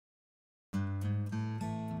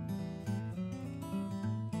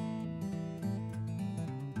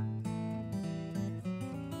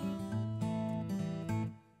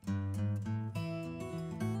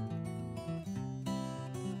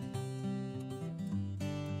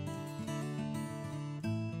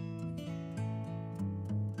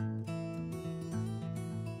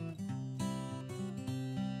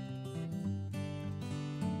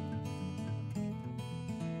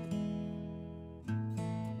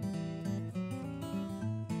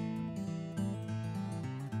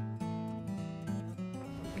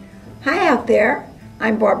Hi out there,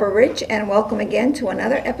 I'm Barbara Rich and welcome again to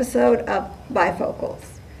another episode of Bifocals.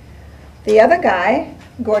 The other guy,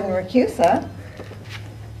 Gordon Richiusa.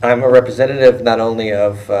 I'm a representative not only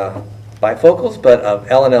of Bifocals but of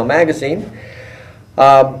L&L Magazine.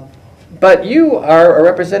 But you are a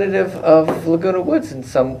representative of Laguna Woods in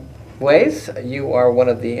some ways. You are one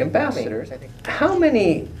of the ambassadors. How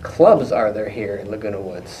many clubs are there here in Laguna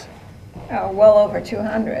Woods? Well over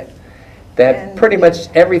 200. That pretty much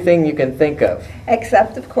everything you can think of.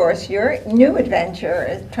 Except, of course, your new adventure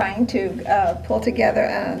is trying to pull together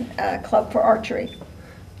a club for archery.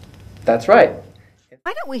 That's right.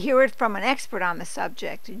 Why don't we hear it from an expert on the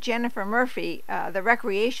subject, Jennifer Murphy, the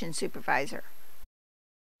recreation supervisor.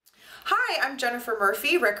 Hi, I'm Jennifer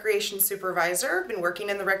Murphy, Recreation Supervisor. I've been working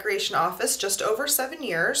in the Recreation Office just over 7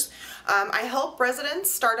 years. I help residents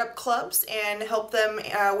start up clubs and help them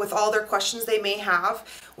with all their questions they may have.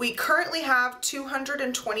 We currently have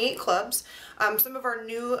 228 clubs. Some of our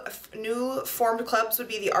new formed clubs would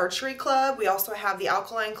be the Archery Club. We also have the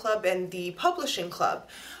Alkaline Club and the Publishing Club.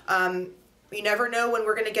 You never know when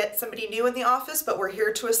we're going to get somebody new in the office, but we're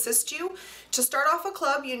here to assist you. To start off a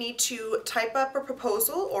club, you need to type up a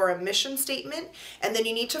proposal or a mission statement, and then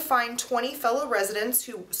you need to find 20 fellow residents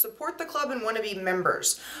who support the club and want to be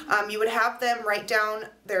members. You would have them write down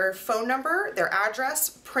their phone number, their address,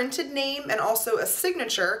 printed name, and also a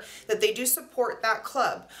signature that they do support that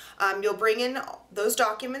club. You'll bring in those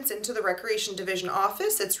documents into the Recreation Division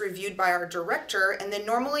office. It's reviewed by our director, and then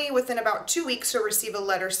normally within about 2 weeks you'll receive a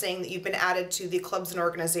letter saying that you've been added to the clubs and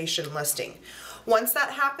organization listing. Once that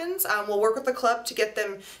happens, we'll work with the club to get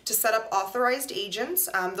them to set up authorized agents.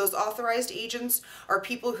 Those authorized agents are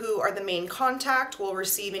people who are the main contact, will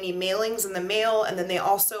receive any mailings in the mail, and then they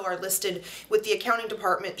also are listed with the accounting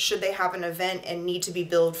department should they have an event and need to be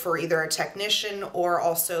billed for either a technician or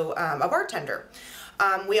also a bartender.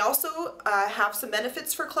 We also have some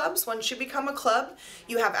benefits for clubs. Once you become a club,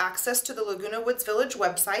 you have access to the Laguna Woods Village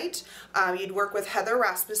website. You'd work with Heather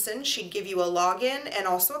Rasmussen. She'd give you a login and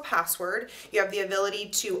also a password. You have the ability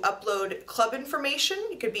to upload club information.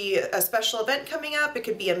 It could be a special event coming up. It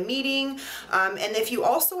could be a meeting. And if you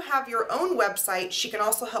also have your own website, she can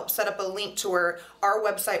also help set up a link to where our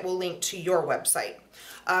website will link to your website.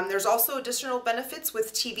 There's also additional benefits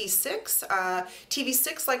with TV6.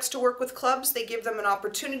 TV6 likes to work with clubs. They give them an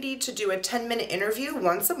opportunity to do a 10-minute interview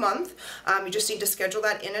once a month. You just need to schedule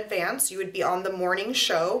that in advance. You would be on the morning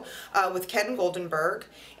show with Ken Goldenberg.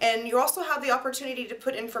 And you also have the opportunity to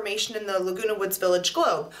put information in the Laguna Woods Village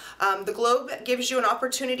Globe. The Globe gives you an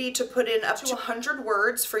opportunity to put in up to 100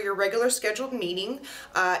 words for your regular scheduled meeting.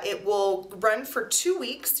 It will run for 2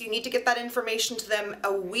 weeks. You need to get that information to them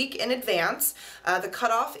a week in advance. The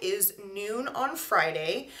cutoff is noon on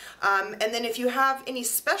Friday, and then if you have any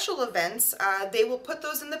special events, they will put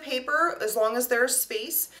those in the paper as long as there's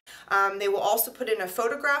space. They will also put in a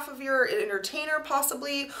photograph of your entertainer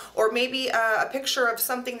possibly, or maybe a picture of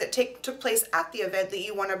something that took place at the event that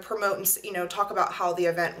you want to promote and talk about how the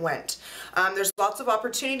event went. There's lots of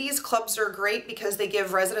opportunities. Clubs are great because they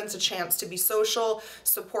give residents a chance to be social,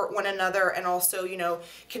 support one another, and also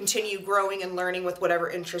continue growing and learning with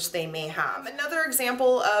whatever interests they may have. Another example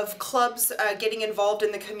of clubs getting involved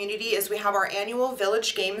in the community is we have our annual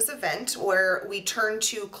Village Games event where we turn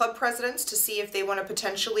to club presidents to see if they want to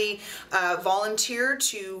potentially volunteer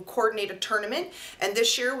to coordinate a tournament. And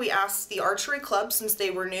this year we asked the Archery Club, since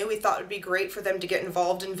they were new, we thought it would be great for them to get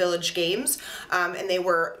involved in Village Games, and they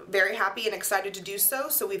were very happy and excited to do so,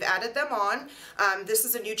 so we've added them on. This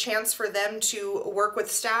is a new chance for them to work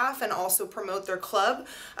with staff and also promote their club.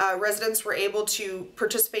 Residents were able to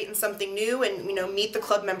participate in something new and meet the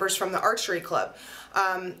club members from the Archery Club.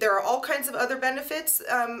 There are all kinds of other benefits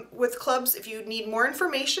with clubs. If you need more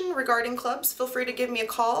information regarding clubs, feel free to give me a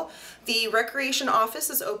call. The Recreation Office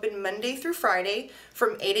is open Monday through Friday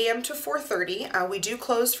from 8 a.m. to 4:30. We do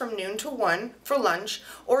close from noon to 1 for lunch,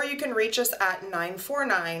 or you can reach us at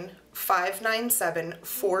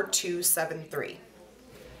 949-597-4273.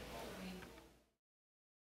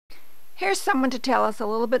 Here's someone to tell us a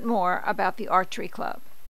little bit more about the Archery Club.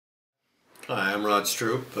 Hi, I'm Rod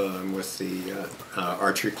Stroop. I'm with the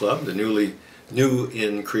Archery Club, the new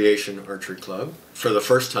in creation Archery Club. For the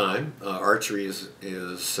first time, archery is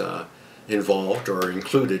involved or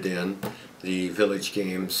included in the Village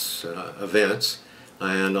Games events.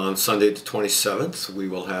 And on Sunday the 27th, we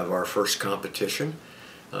will have our first competition.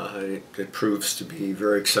 It proves to be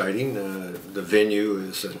very exciting. The venue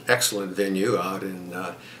is an excellent venue out in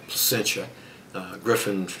Placentia,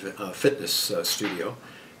 Griffin Fitness Studio.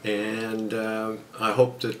 And I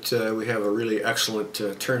hope that we have a really excellent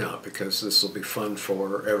turnout, because this will be fun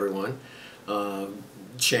for everyone.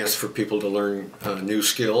 chance for people to learn new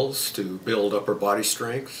skills, to build upper body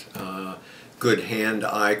strength, good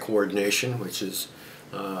hand-eye coordination, which is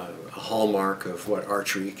a hallmark of what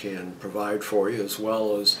archery can provide for you, as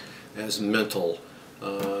well as mental.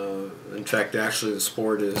 In fact, actually, the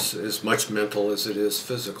sport is as much mental as it is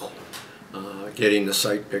physical. Getting the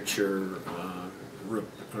sight picture,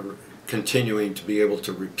 continuing to be able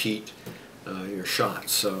to repeat your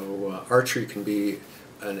shots. So archery can be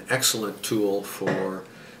an excellent tool for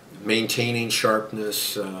maintaining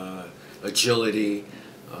sharpness, agility,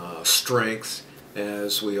 strength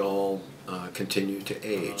as we all continue to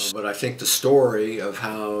age. But I think the story of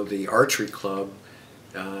how the archery club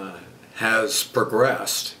has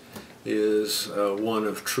progressed is one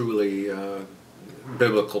of truly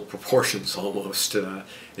biblical proportions almost,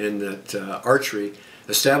 in that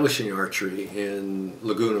establishing archery in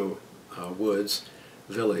Laguna Woods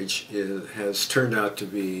Village has turned out to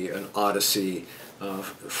be an odyssey,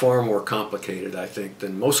 far more complicated, I think,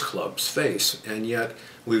 than most clubs face. And yet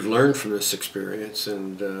we've learned from this experience,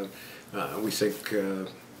 and we think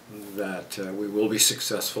that we will be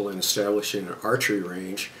successful in establishing an archery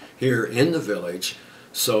range here in the village,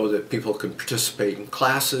 so that people can participate in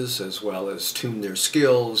classes as well as tune their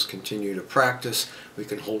skills, continue to practice. We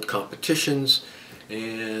can hold competitions,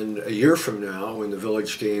 and a year from now, when the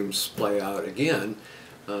village games play out again,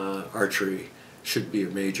 archery should be a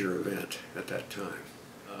major event at that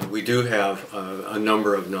time. We do have a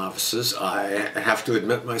number of novices. I have to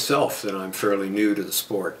admit myself that I'm fairly new to the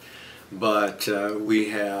sport, but we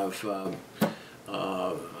have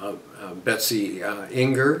Betsy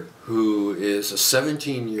Inger, who is a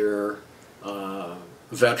 17-year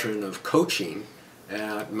veteran of coaching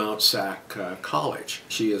at Mount Sac College.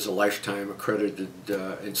 She is a lifetime accredited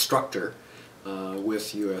instructor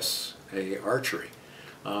with USA Archery.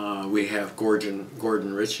 We have Gordon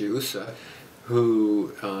Richiusa,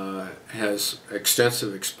 who has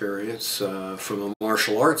extensive experience from a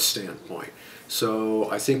martial arts standpoint. So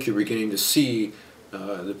I think you're beginning to see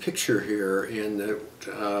the picture here in that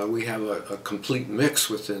we have a complete mix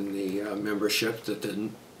within the membership that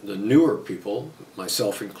the newer people,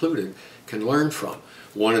 myself included, can learn from.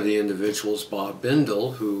 One of the individuals, Bob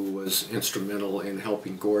Bindle, who was instrumental in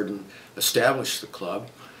helping Gordon establish the club,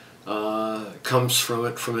 comes from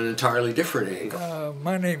it from an entirely different angle.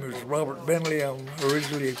 My name is Robert Bentley. I'm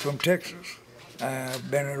originally from Texas. I've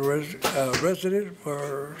been a resident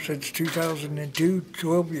since 2002,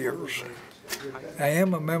 12 years. I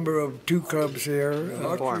am a member of two clubs here.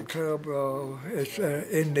 Archery Club is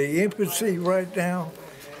in the infancy right now,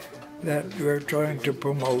 that we're trying to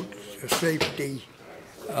promote safety,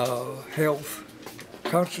 health,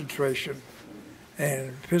 concentration,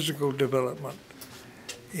 and physical development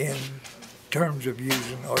in terms of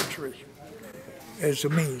using archery as a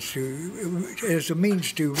means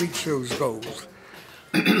to reach those goals.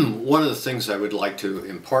 One of the things I would like to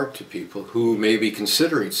impart to people who may be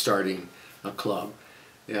considering starting a club,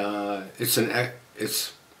 it's an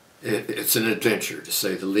adventure, to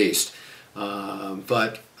say the least.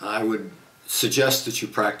 But I would suggest that you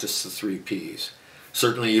practice the 3 Ps.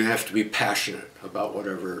 Certainly you have to be passionate about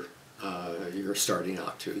whatever you're starting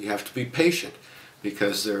out to. You have to be patient,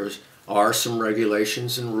 because there are some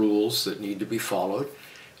regulations and rules that need to be followed.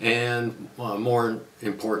 And more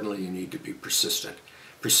importantly, you need to be persistent.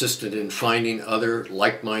 Persistent in finding other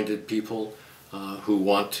like-minded people who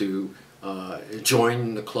want to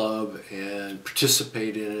join the club and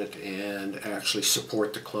participate in it and actually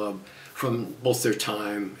support the club from both their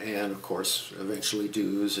time and, of course, eventually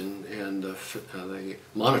dues and the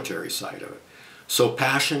monetary side of it. So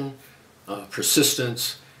passion,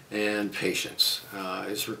 persistence, and patience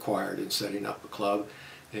is required in setting up a club.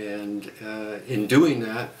 And in doing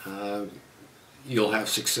that, you'll have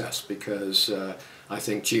success, because I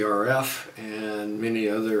think GRF and many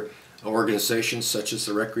other organizations such as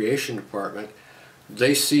the Recreation Department,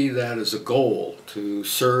 they see that as a goal to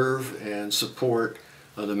serve and support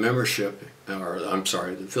the membership, or I'm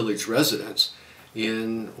sorry, the village residents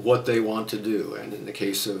in what they want to do. And in the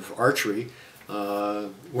case of archery,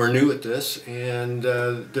 we're new at this, and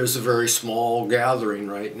there's a very small gathering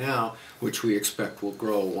right now, which we expect will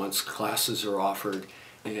grow once classes are offered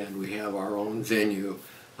and we have our own venue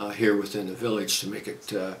here within the village to make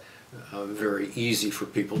it very easy for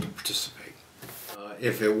people to participate.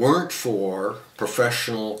 If it weren't for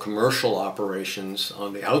professional commercial operations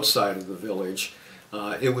on the outside of the village,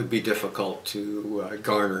 it would be difficult to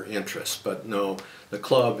garner interest. But no, the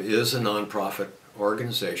club is a nonprofit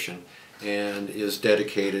organization and is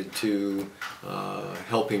dedicated to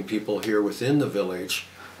helping people here within the village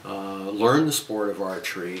learn the sport of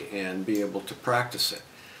archery and be able to practice it.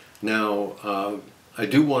 Now, I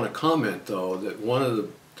do want to comment, though, that one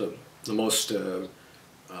of the most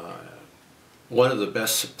one of the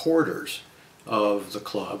best supporters of the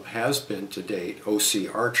club has been to date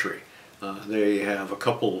OC Archery. They have a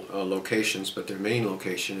couple locations, but their main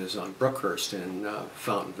location is on Brookhurst in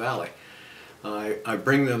Fountain Valley. I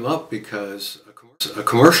bring them up because a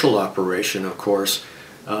commercial operation, of course,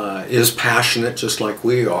 is passionate just like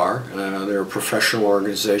we are. They're a professional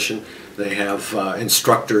organization. They have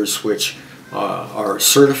instructors which are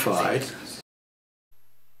certified.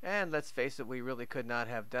 And let's face it, we really could not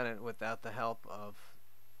have done it without the help of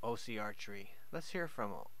OC Archery. Let's hear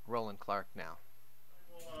from Roland Clark now.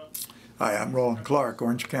 Hi, I'm Roland Clark,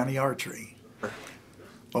 Orange County Archery.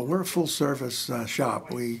 Well, we're a full-service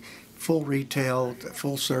shop. We full retail,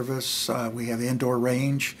 full service. We have indoor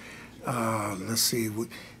range. Let's see,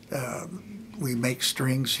 we make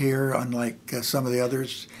strings here, unlike some of the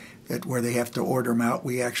others where they have to order them out.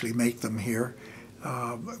 We actually make them here.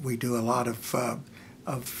 We do a lot of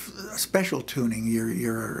special tuning,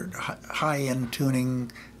 your high-end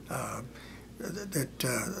tuning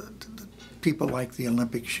that people like the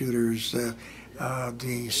Olympic shooters,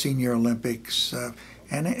 the Senior Olympics,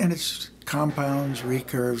 and it's compounds,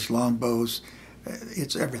 recurves, longbows.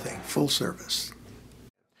 It's everything, full service.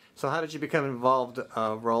 So how did you become involved,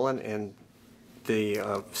 Roland, in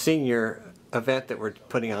the senior event that we're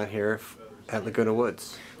putting on here at Laguna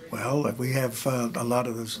Woods? Well, we have a lot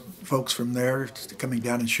of those folks from there coming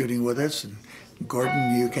down and shooting with us. And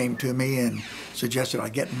Gordon, you came to me and suggested I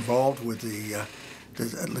get involved with the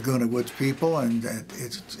Laguna Woods people, and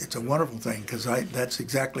it's a wonderful thing because that's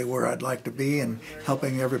exactly where I'd like to be, and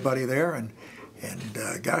helping everybody there. And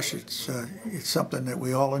gosh, it's something that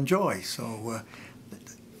we all enjoy. So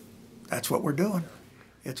that's what we're doing.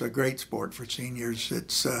 It's a great sport for seniors.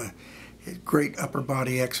 It's great upper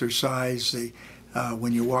body exercise.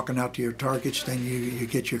 When you're walking out to your targets, then you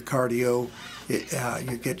get your cardio,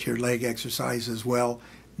 you get your leg exercise as well.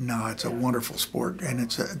 No, it's a wonderful sport, and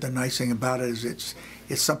the nice thing about it is it's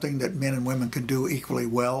something that men and women can do equally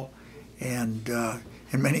well, and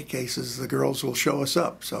in many cases the girls will show us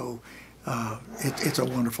up. So it's a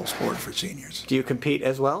wonderful sport for seniors. Do you compete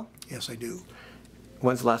as well? Yes, I do.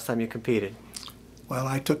 When's the last time you competed? Well,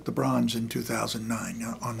 I took the bronze in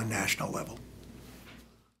 2009 on the national level.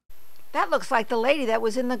 That looks like the lady that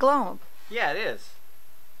was in the Globe. Yeah, it is.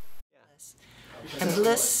 And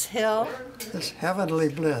Bliss Hill. It's heavenly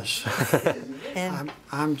bliss. And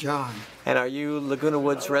I'm John. And are you Laguna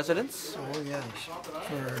Woods residents? Oh, yes.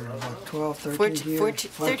 For about 12, 13 years.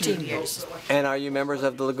 13 years. And are you members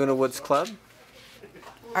of the Laguna Woods Club?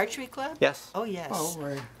 Archery Club? Yes. Oh, yes.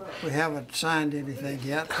 Well, we haven't signed anything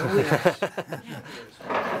yet.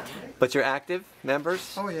 But you're active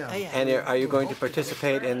members? Oh, yeah. Oh, yeah. And are you going to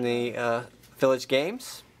participate in the village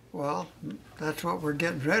games? Well, that's what we're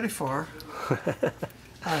getting ready for.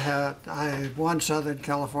 I won Southern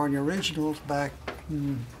California Regionals back,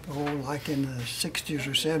 like in the 60s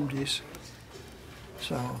or 70s.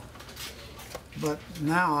 So, but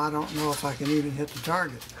now I don't know if I can even hit the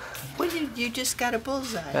target. Well, you just got a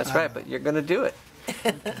bullseye. That's right, but you're going to do it.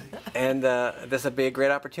 And this will be a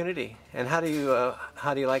great opportunity. And how do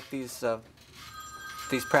you like these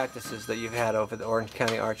practices that you've had over the Orange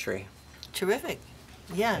County Archery? Terrific.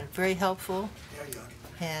 Yeah, very helpful,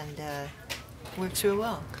 and works real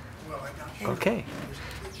well. Okay.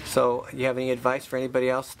 So you have any advice for anybody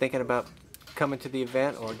else thinking about coming to the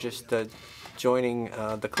event or just joining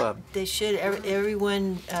the club? They should.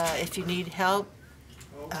 Everyone, if you need help,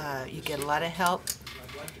 you get a lot of help,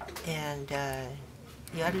 and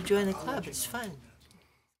you ought to join the club. It's fun.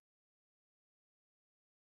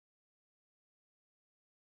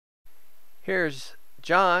 Here's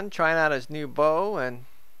John trying out his new bow, and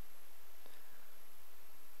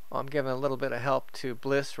I'm giving a little bit of help to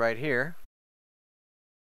Bliss right here.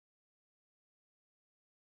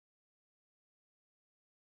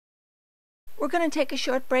 We're going to take a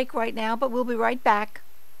short break right now, but we'll be right back.